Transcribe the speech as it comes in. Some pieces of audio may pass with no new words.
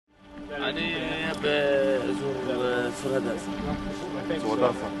אני באזור צור הדסה. צור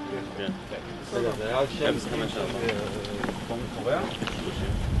הדסה? כן. זה היה שם 5-4.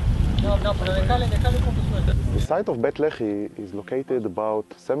 The site of Beit Lehi is located about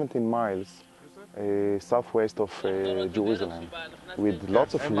 17 miles southwest of Jerusalem, with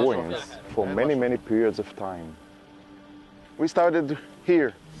lots of ruins for many periods of time. We started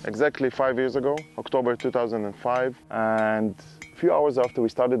here exactly 5 years ago, October 2005, and a few hours after we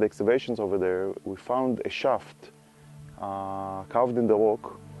started the excavations over there, we found a shaft carved in the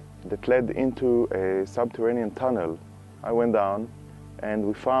rock that led into a subterranean tunnel. I went down and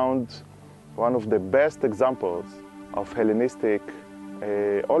we found one of the best examples of Hellenistic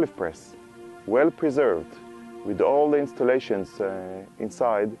olive press, well preserved, with all the installations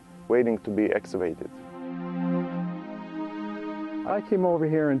inside waiting to be excavated. I came over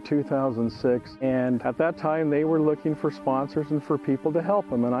here in 2006, and at that time they were looking for sponsors and for people to help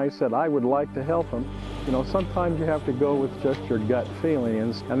them, and I said I would like to help them. You know, sometimes you have to go with just your gut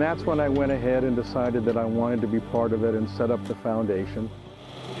feelings, and that's when I went ahead and decided that I wanted to be part of it and set up the foundation.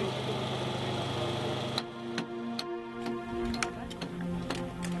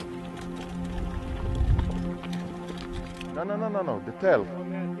 No, the tail.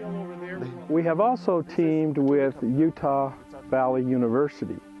 We have also teamed with Utah Valley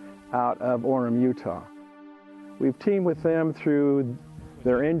University out of Orem, Utah. We've teamed with them through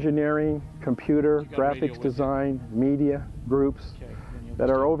their engineering, computer, graphics design, media groups that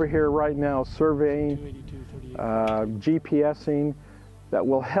are over here right now surveying, GPSing, that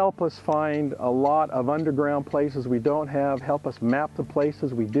will help us find a lot of underground places we don't have, help us map the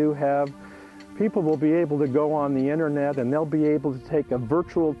places we do have. People will be able to go on the internet and they'll be able to take a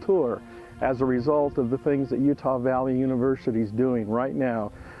virtual tour as a result of the things that Utah Valley University is doing right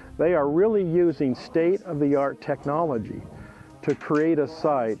now. They are really using state-of-the-art technology to create a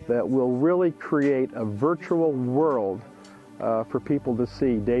site that will really create a virtual world for people to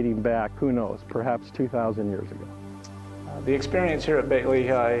see dating back, who knows, perhaps 2,000 years ago. The experience here at Beit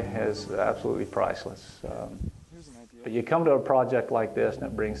Lehi is absolutely priceless. But you come to a project like this and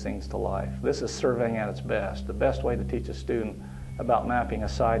it brings things to life. This is surveying at its best. The best way to teach a student about mapping a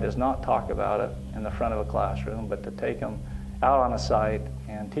site is not talk about it in the front of a classroom, but to take them out on a site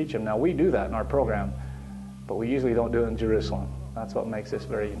and teach them. Now we do that in our program, but we usually don't do it in Jerusalem. That's what makes this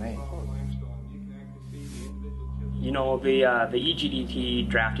very unique. You know, the EGDT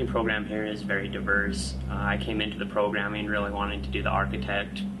drafting program here is very diverse. I came into the programming really wanting to do the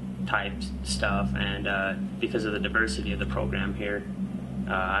architect type stuff, and because of the diversity of the program here,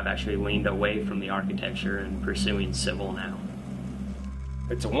 I've actually leaned away from the architecture and pursuing civil now.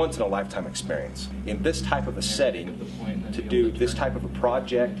 It's a once-in-a-lifetime experience. In this type of a setting, to do this type of a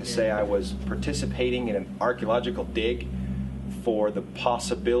project, to say I was participating in an archaeological dig for the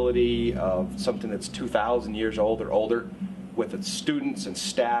possibility of something that's 2,000 years old or older, with its students and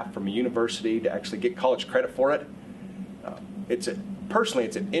staff from a university to actually get college credit for it, personally,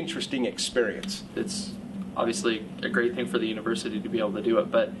 it's an interesting experience. It's obviously a great thing for the university to be able to do it,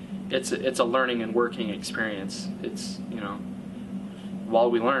 but it's a learning and working experience. It's, you know, while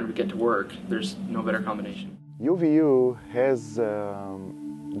we learn, we get to work. There's no better combination. UVU has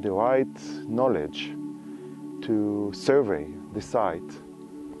the right knowledge to survey the site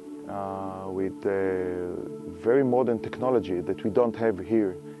with very modern technology that we don't have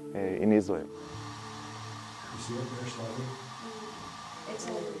here in Israel. You see it there sliding?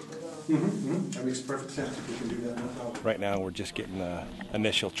 That makes perfect sense if we can do that now. Right now we're just getting the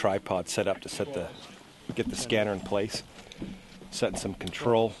initial tripod set up to get the scanner in place, setting some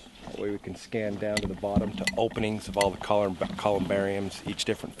control. That way we can scan down to the bottom to openings of all the columbariums, each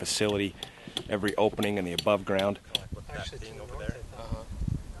different facility, every opening in the above ground. That thing over there.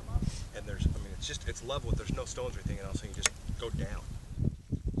 And there's, I mean, it's level. There's no stones or anything else, so you can just go down.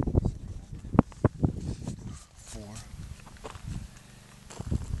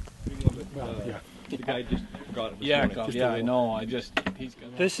 Yeah. The guy just got it. Yeah, I know.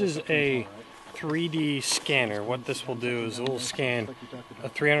 This is a 3D scanner. What this will do is it will scan a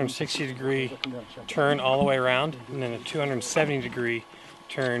 360-degree turn all the way around, and then a 270-degree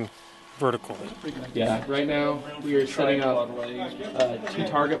turn vertically. Yeah, right now we are setting up a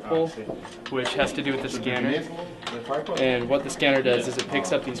two-target pull, which has to do with the scanner. And what the scanner does is it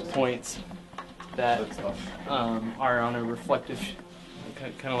picks up these points that are on a reflective,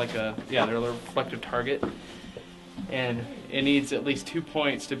 kind of like they're a reflective target. And it needs at least 2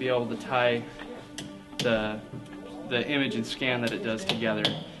 points to be able to tie the image and scan that it does together.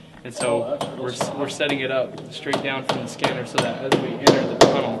 And so we're setting it up straight down from the scanner so that as we enter the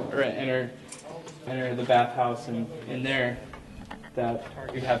tunnel or enter the bathhouse and in there, that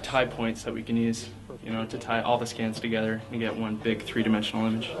we have tie points that we can use, you know, to tie all the scans together and get one big three-dimensional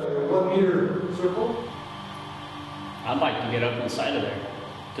image. 1 meter circle? I'd like to get up inside of there.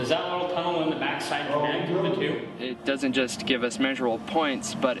 Does that little tunnel in the backside connect the two? It doesn't just give us measurable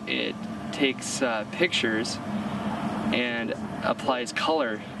points, but it takes pictures and applies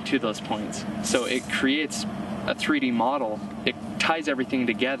color to those points. So it creates a 3D model. It ties everything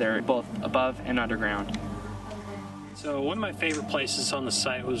together, both above and underground. So one of my favorite places on the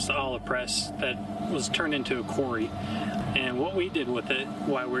site was the olive press that was turned into a quarry. And what we did with it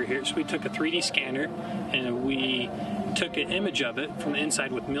while we were here, so we took a 3D scanner and we took an image of it from the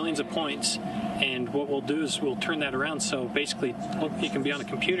inside with millions of points, and what we'll do is we'll turn that around so basically you can be on a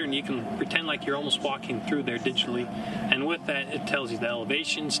computer and you can pretend like you're almost walking through there digitally, and with that it tells you the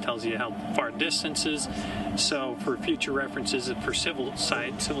elevations, tells you how far distances, so for future references for civil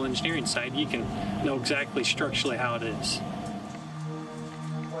engineering side, you can know exactly structurally how it is.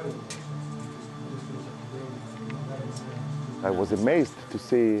 I was amazed to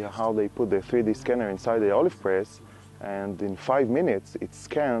see how they put the 3D scanner inside the olive press, and in 5 minutes it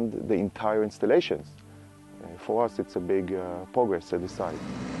scanned the entire installations. For us it's a big progress at the site.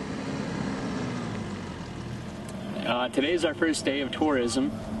 Today is our first day of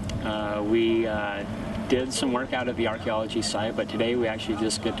tourism. We did some work out at the archaeology site, but today we actually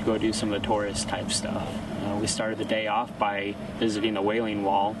just get to go do some of the tourist type stuff. We started the day off by visiting the Wailing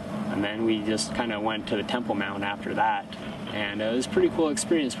Wall, and then we just kind of went to the Temple Mount after that. And it was a pretty cool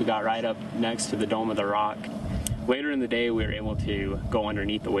experience. We got right up next to the Dome of the Rock. Later in the day, we were able to go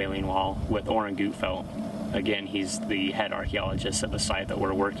underneath the Wailing Wall with Oren Gutfeld. Again, he's the head archaeologist at the site that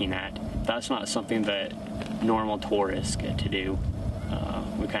we're working at. That's not something that normal tourists get to do.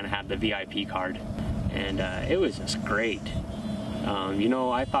 We kind of had the VIP card, and it was just great. You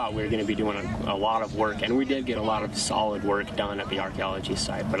know, I thought we were going to be doing a lot of work, and we did get a lot of solid work done at the archaeology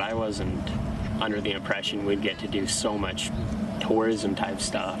site, but I wasn't under the impression we'd get to do so much tourism type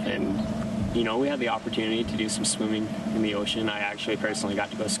stuff. And you know, we had the opportunity to do some swimming in the ocean. I actually personally got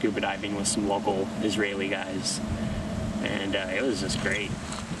to go scuba diving with some local Israeli guys, and it was just great.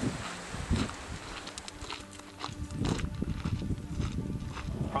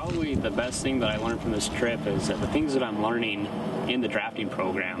 Probably the best thing that I learned from this trip is that the things that I'm learning in the drafting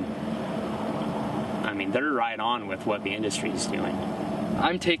program, I mean, they're right on with what the industry is doing.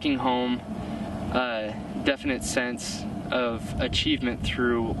 I'm taking home a definite sense of achievement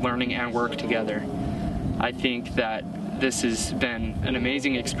through learning and work together. I think that this has been an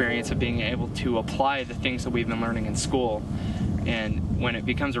amazing experience of being able to apply the things that we've been learning in school, and when it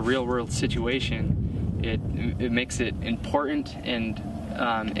becomes a real-world situation, it makes it important, and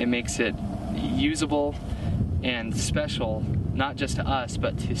it makes it usable and special, not just to us,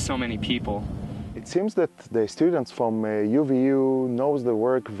 but to so many people. It seems that the students from UVU knows the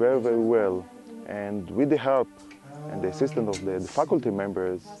work very, very well, and with the help and the assistance of the faculty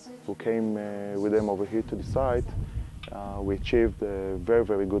members who came with them over here to the site, we achieved very,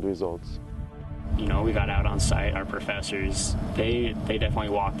 very good results. You know, we got out on site, our professors, they definitely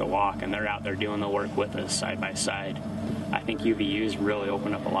walk the walk, and they're out there doing the work with us side by side. I think UVU's really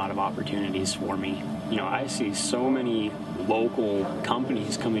opened up a lot of opportunities for me. You know, I see so many local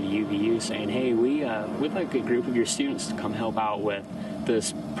companies coming to UVU saying, hey, we'd like a group of your students to come help out with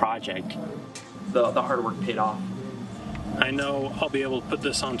this project. The hard work paid off. I know I'll be able to put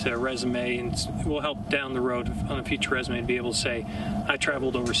this onto a resume, and it will help down the road on a future resume to be able to say, I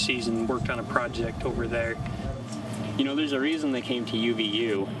traveled overseas and worked on a project over there. You know, there's a reason they came to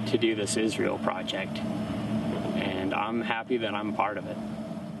UVU to do this Israel project, and I'm happy that I'm part of it.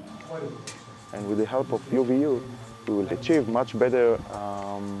 And with the help of UVU, we will achieve much better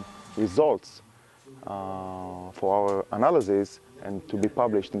results for our analysis and to be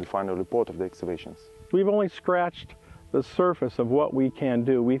published in the final report of the excavations. We've only scratched the surface of what we can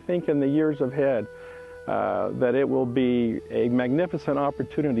do. We think in the years ahead that it will be a magnificent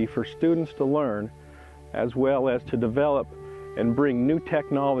opportunity for students to learn, as well as to develop and bring new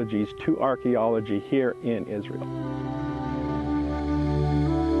technologies to archaeology here in Israel.